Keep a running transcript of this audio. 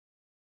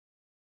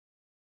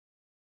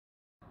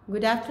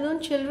Good afternoon,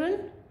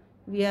 children.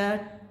 We are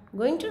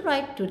going to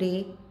write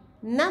today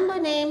number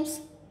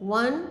names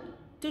 1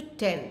 to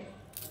 10.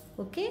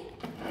 Okay?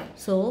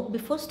 So,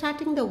 before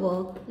starting the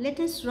work, let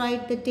us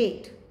write the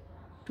date.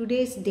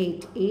 Today's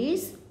date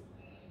is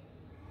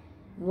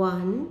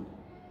 1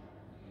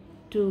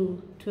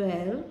 to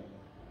 12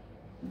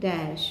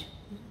 dash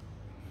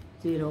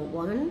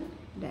 01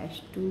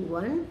 dash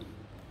 21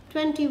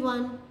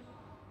 21.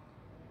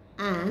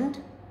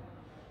 And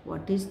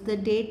what is the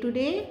day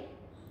today?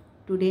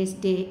 Today's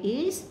day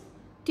is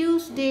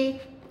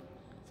Tuesday.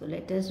 So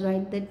let us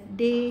write the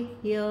day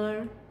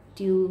here,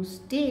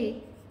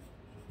 Tuesday.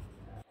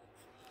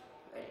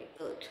 Very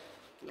good.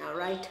 Now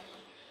write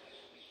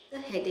the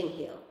heading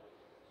here.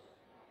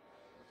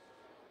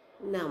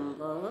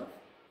 Number,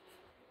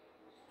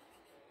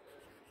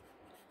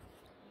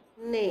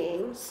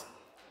 names,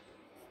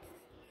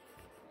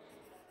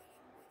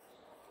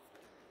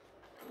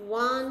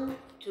 1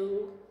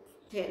 to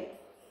 10.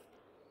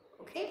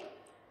 Okay?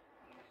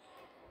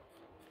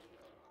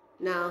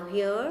 Now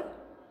here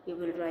you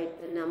will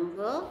write the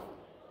number,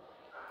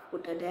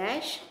 put a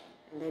dash,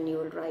 and then you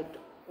will write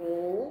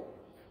O-N-E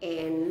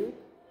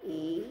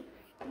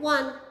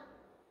 1.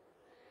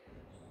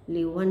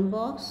 Leave one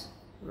box,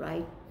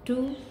 write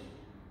 2,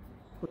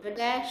 put a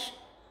dash,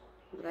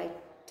 write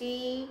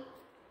T-W-O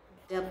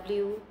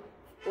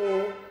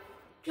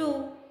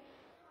 2.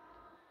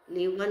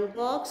 Leave one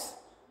box,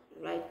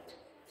 write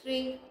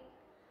 3,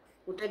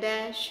 put a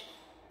dash,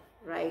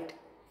 write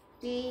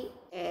T-H-R-E-E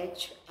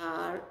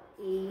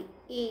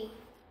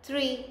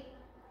 3.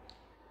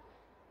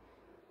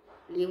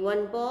 Leave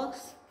one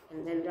box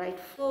and then write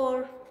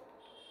 4.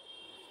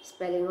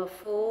 Spelling of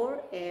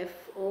 4,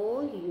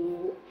 F-O-U-R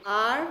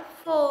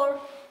 4.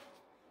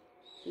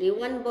 Leave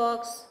one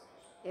box.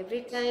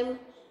 Every time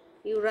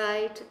you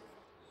write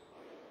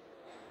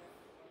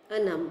a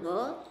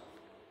number,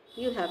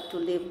 you have to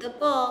leave the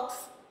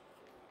box.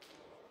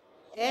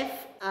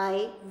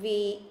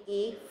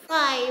 F-I-V-E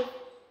 5.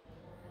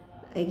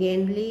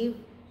 Again leave,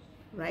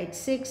 write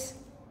 6,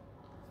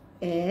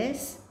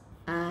 S-I-X.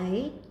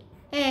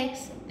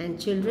 And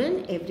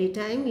children, every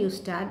time you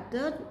start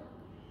the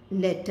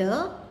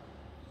letter,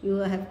 you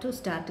have to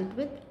start it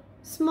with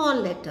small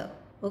letter.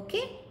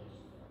 Okay?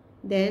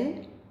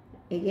 Then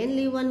again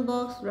leave one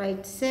box,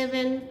 write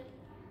 7,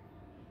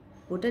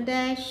 put a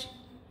dash,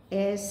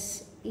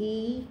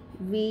 S-E-V-E-N.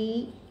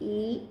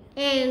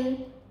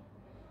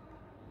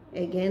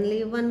 Again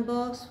leave one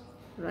box,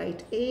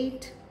 write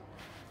 8,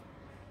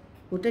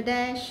 put a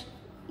dash,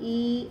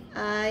 E-I-G-H-T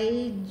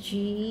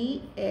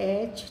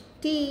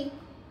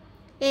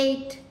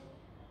 8.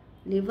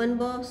 Leave one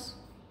box,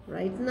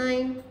 write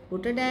 9,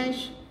 put a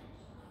dash.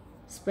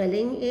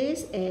 Spelling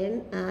is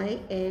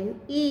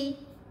N-I-N-E.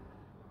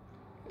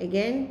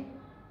 Again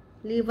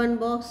leave one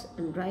box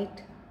and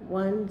write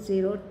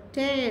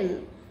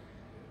 1010.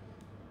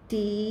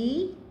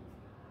 T-E-N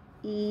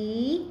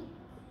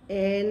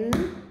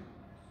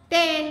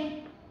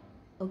 10.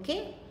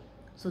 Okay?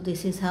 So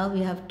this is how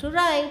we have to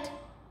write.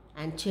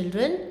 And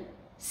children,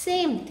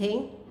 same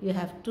thing you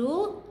have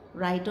to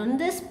write on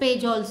this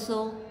page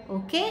also.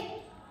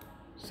 Okay?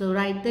 So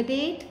write the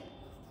date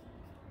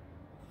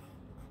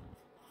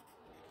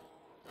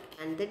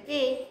and the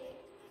day.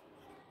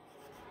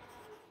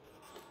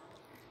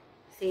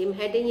 Same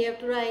heading you have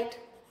to write.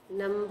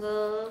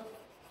 Number,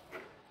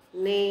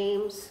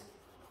 names,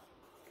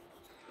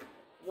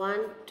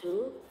 1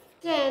 to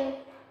 10.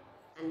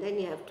 And then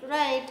you have to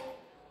write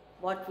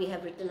what we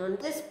have written on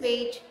this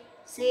page.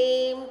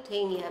 Same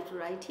thing you have to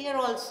write here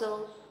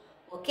also.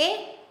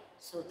 Okay?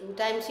 So 2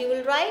 times you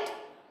will write.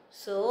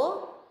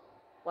 So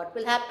what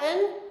will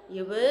happen?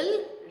 You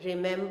will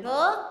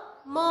remember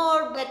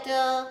more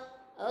better.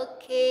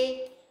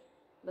 Okay.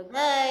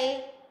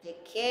 Bye-bye.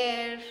 Take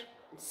care.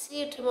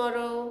 See you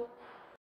tomorrow.